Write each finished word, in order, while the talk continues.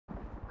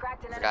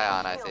There's a guy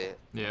on, I see.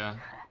 Yeah.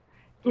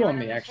 Two on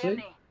me,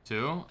 actually.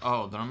 Two?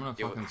 Oh, then I'm gonna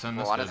fucking send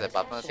this One kid. is it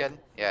buff on this kid?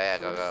 Yeah,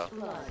 go.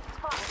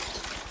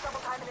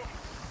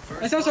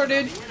 Nice house,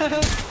 dude.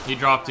 He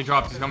dropped, he's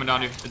coming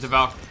down to you. It's a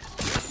Valk.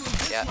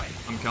 Yeah.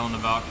 I'm killing the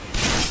Valk.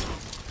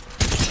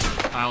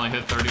 I only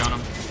hit 30 on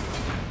him.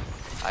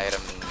 I hit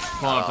him.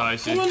 Pulling up to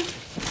IC.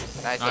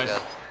 Nice. Good.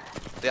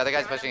 The other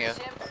guy's pushing you.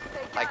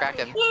 I cracked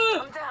him.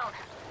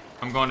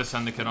 I'm going to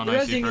send the kid on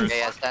IC first.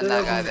 Yeah, send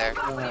that guy there.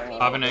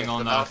 I have an angle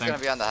on that, I think.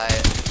 Gonna be on the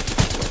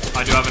height.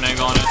 I do have an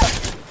angle on it.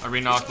 I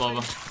re-knocked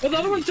Lova. Oh, the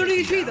other one's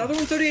 30 HP. The other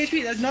one's 30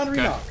 HP. That's not a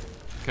re-knock.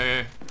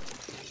 Okay.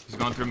 He's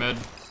going through mid.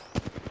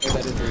 Oh,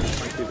 that is really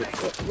stupid.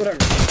 Whatever.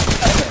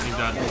 He's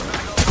dead.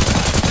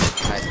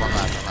 Nice, one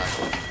last.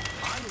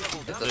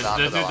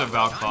 This dude's a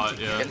Valk bot,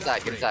 yeah. Get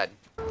inside.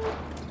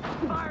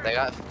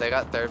 They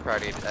got third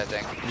party, I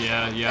think.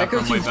 Yeah,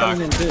 from way back.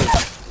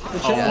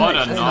 Oh, what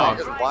a knock.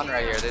 There's one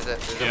right here. There's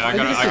Yeah, I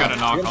got a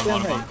knock on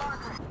one of them.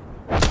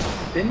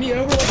 Bend me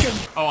over like a...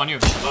 Oh, on you.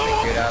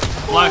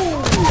 Flash.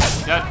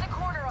 Dead.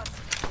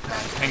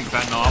 Pink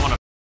fentanyl. I want to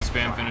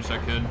spam finish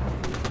that kid.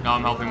 No,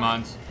 I'm helping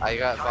mines. I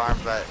got farm,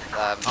 but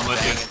I'm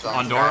with you.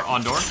 On door?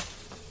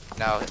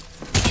 No.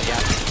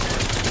 Yeah.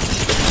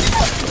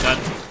 Dead.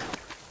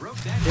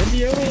 Bend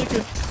me over like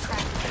a...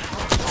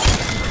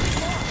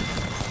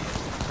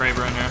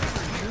 Kraber in here.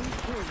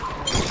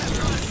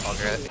 All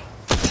good.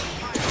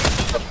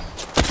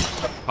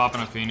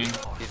 Popping a Fiending.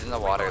 He's in the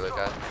water,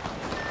 Luca.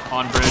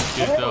 On bridge,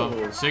 dude,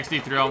 still.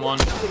 63 on one.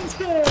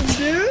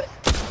 Dude.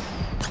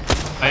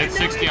 I hit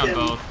 60 on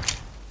both.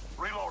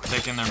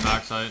 Taking their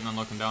max height and then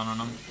looking down on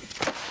them.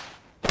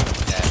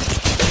 Yeah.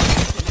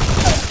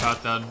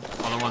 Got dead.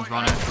 Other one's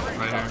running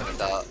right here.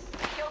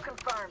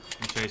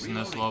 I'm chasing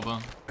this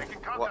Loba.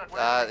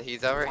 What?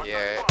 He's over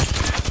here.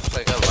 It's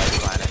like a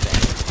lifeline, I think.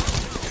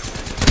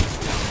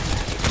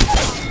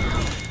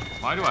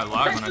 Why do I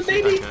lag when I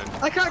see Baby. that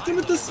kid? I cracked him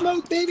with the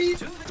smoke, baby.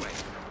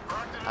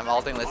 I'm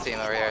ulting this team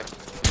over here.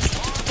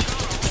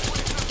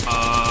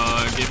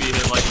 Gibby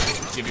hit like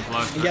Gibby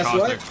flash. And guess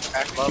what?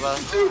 Crack Loba.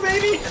 Two,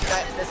 baby.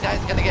 This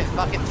guy's gonna get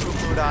fucking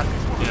poo-pooed on.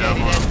 Yeah,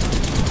 he did.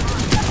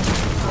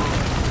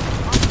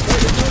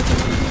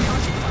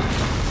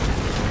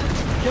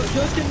 Kill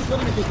this kid who's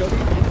living with you, Kobi.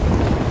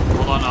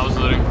 Hold on, I was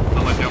looting.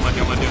 I'm with you. I'm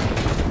with you.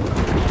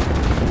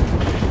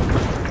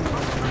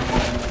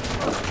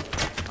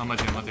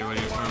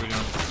 What are we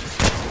doing?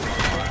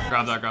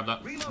 Grab that.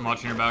 I'm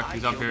watching your back.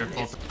 He's up here.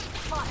 Full.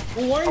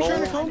 Well, why are you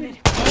trying to call me?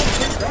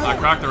 I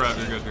cracked the rev.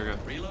 You're good.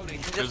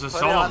 There's a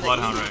solo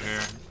bloodhound right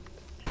here.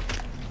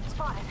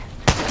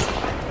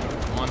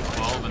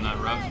 112 in that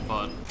rev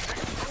spot.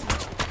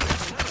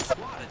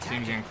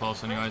 Team's getting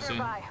close anyway, I see.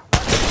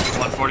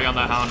 140 on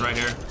that hound right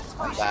here.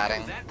 I'm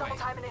batting.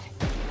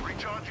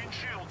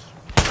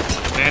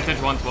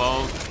 Vantage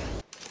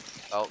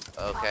 112. Oh,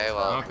 okay,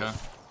 well. Okay.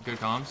 Good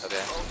comms.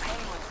 Okay.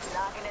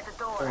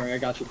 Alright, I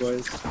got you,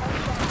 boys.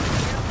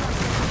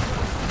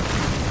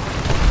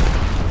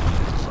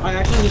 I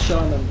actually just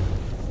shot on them.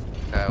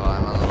 Okay, well,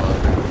 I'm on the low.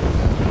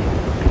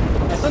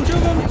 I stunned two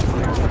of them.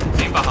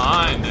 Team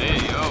behind. Hey,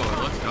 yo,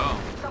 let's go.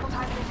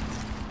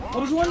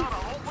 What was one?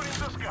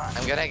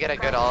 I'm gonna get a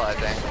good ult, I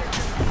think.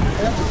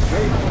 That's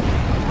great.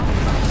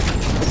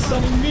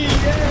 Stunning me, yay!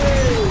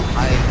 I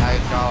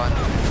got one.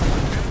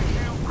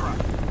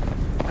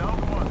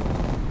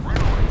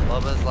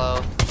 Loba's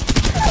low.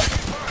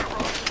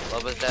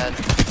 Loba's dead.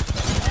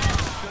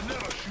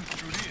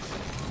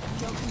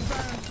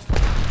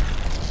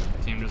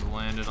 Team just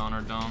landed on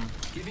our dome.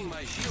 Giving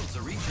my shields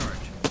a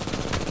recharge.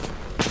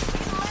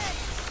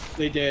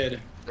 They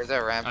did. There's a I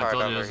rampart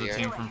told you over there's a here.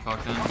 team from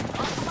fucking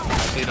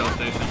Cedo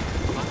Station.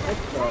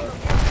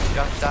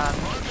 Jump down.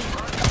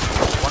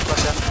 One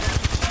foot down.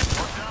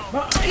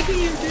 I'm sniping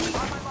you, dude!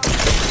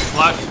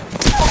 Flash.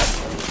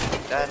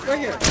 Dead. Right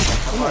here.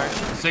 Come on.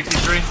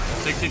 63.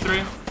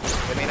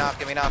 Give me knock.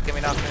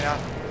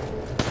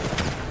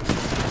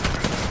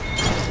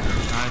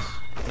 Nice.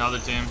 Another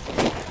team.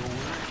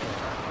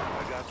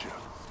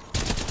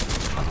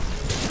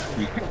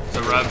 It's a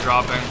rev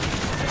dropping.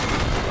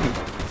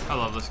 I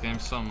love this game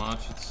so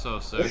much. It's so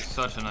sick.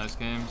 Such a nice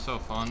game. So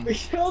fun. We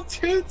killed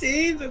two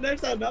teams and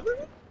there's another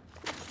one?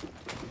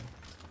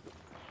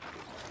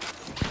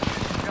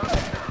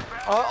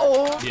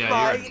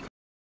 Yeah, you're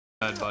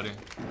dead, buddy.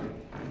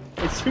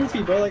 It's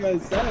goofy, bro, like I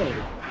said.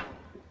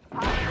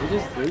 We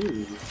just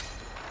lose.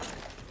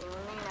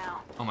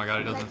 Oh my god,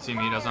 he doesn't see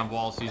me. He doesn't have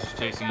walls. He's just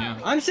chasing you.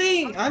 I'm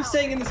staying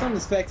in this one to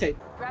spectate.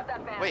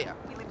 Wait.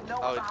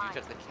 Oh, you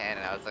took the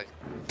cannon. I was like,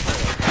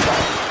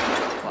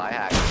 fly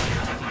hack.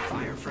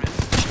 Fire friends.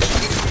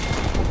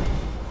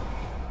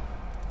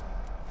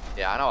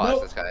 Yeah, I know. No,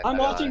 This guy. I'm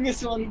watching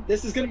this one.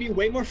 This is gonna be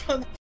way more fun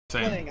than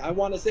Same. playing. I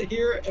want to sit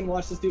here and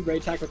watch this dude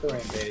raid attack with the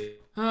rampage.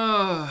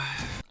 Alright,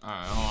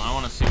 hold on. I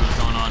want to see what's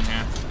going on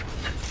here.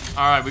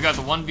 Alright, we got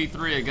the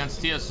 1v3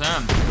 against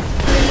TSM.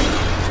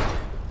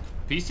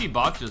 PC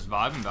bot just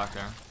vibing back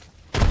there.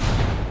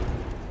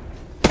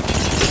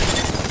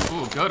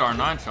 Ooh, good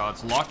R9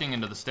 shots. Locking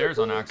into the stairs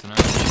on accident.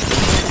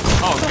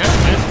 Oh, get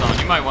missed on.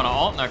 You might want to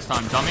ult next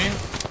time, dummy.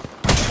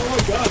 Oh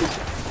my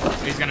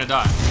god. He's gonna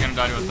die. He's gonna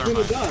die to a He's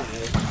thermite. gonna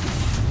die.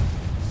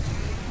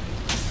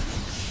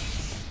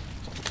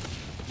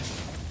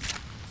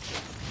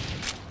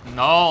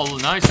 No,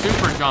 nice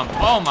super jump.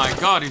 Oh my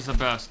god, he's the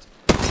best.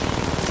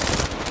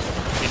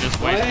 He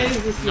just Why wasted.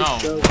 is this No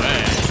so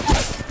way.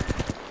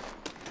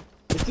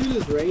 This dude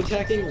is rage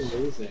hacking and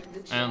losing.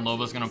 And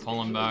Loba's gonna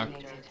pull him back.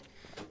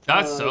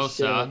 That's so shit.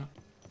 sad.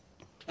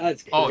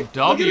 That's crazy. Oh, Look at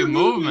W him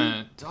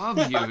movement.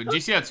 W. Do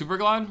you see that super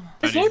glide?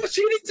 This one was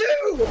cheating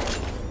too!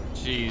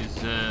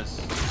 Jesus.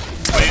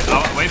 Wait,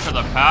 I'll wait for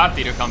the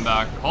pathy to come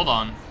back. Hold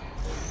on.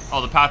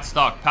 Oh, the path's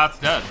stuck. Path's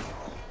dead.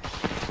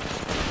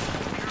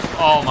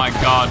 Oh my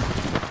god.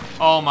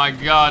 Oh my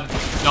god.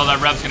 No, that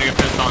rep's gonna get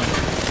pissed on.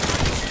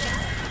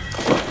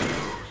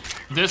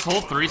 This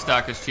whole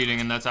 3-stack is cheating,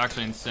 and that's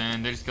actually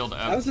insane. They just killed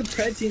That was F. a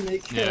pred team they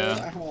killed.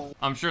 Yeah.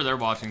 I'm sure they're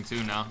watching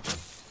too now.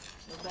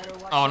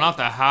 Oh, not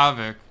the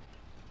Havoc.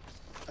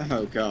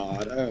 Oh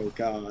god, oh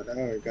god,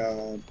 oh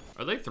god.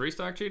 Are they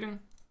 3-stack cheating?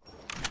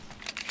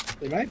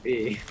 They might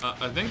be.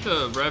 I think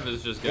the rev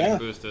is just getting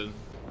boosted.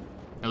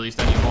 At least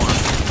anymore.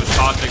 With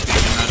Toxic being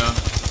in meta.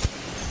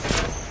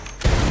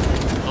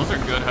 Those are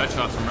good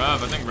headshots from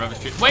Rev. I think Rev is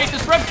cheating. Wait,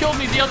 this Rev killed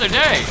me the other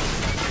day!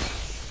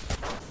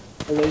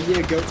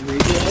 Olivia Goat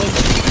Rigo?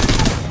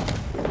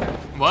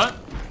 What?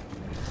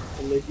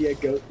 Olivia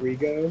Goat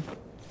Rigo?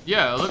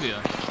 Yeah,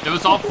 Olivia. It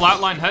was all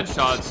flatline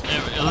headshots.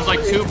 It was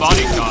like 2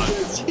 body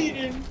shots. They're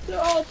cheating.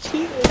 They're all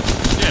cheating.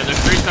 Yeah, they're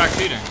 3-stack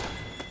cheating.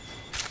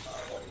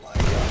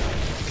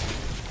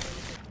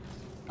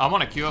 I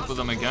want to queue up with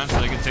them again so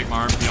they can take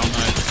my RP all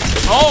night.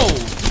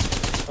 Oh!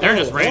 They're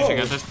just raging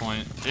at this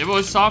point. It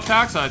was soft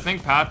hacks. I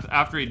think Pat,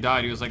 after he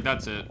died, he was like,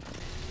 that's it.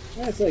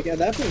 Yeah, it's like, at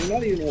that point, you're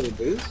not even really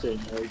boosted.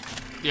 Like,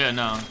 Yeah,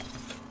 no.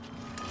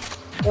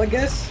 well, I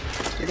guess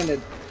they're gonna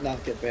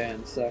not get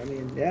banned, so, I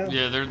mean, yeah.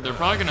 Yeah, they're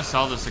probably going to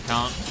sell this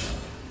account.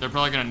 They're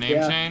probably going to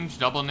name change,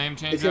 double name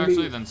change It's gonna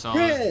actually, be then sell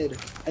it. red,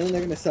 and then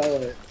they're gonna sell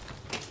it.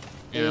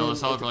 Yeah, they'll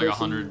sell it for like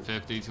person-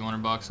 150,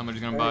 200 bucks.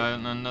 Somebody's going to buy it,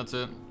 and then that's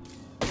it.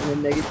 And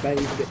then they might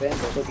even get banned,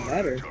 but it doesn't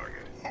matter.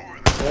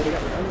 They already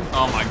got banned.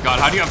 Oh my god,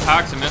 how do you have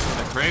packs and miss with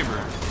the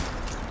Kraber?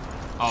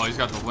 Oh, he's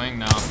got the wing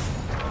now.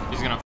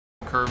 He's gonna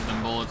curve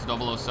them bullets,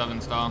 007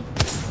 style.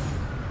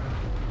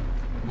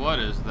 What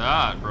is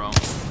that, bro?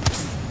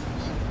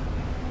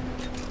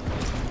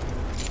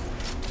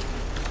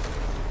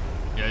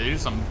 Yeah, he did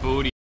some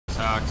booty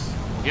hacks.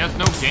 He has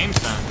no game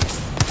sense.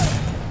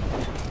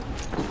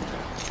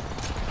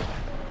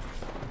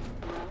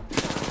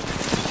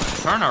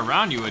 Turn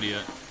around, you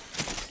idiot.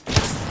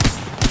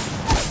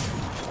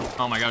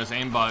 Oh my god, his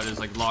aimbot is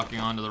like locking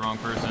onto the wrong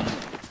person.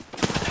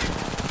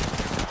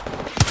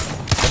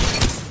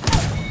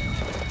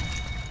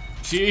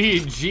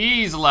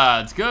 Jeez,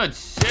 lads. Good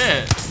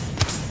shit.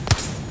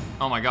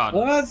 Oh my god.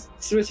 What?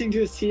 Switching to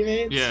his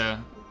teammates? Yeah.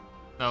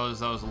 That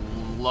was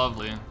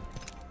lovely.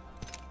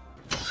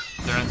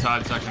 They're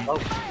inside section. Oh,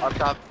 up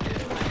top.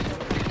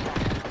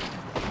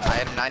 I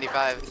am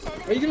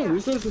 95. Are you gonna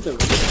lose those with the...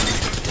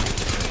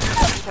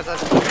 Because I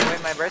was giving away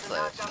my bracelet.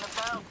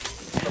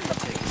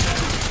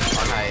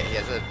 Oh, hi. He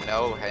has a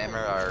no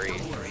hammer or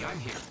reach. I'm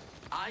here.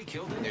 I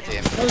killed him. New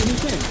team. Oh, new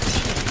thing.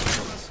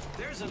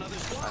 There's another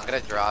squad. I'm gonna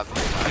drop.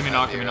 Give me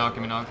knock, give me knock,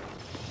 give me knock.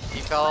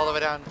 He fell all the way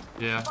down.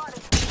 Yeah.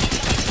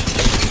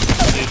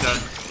 He's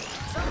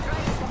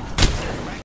dead.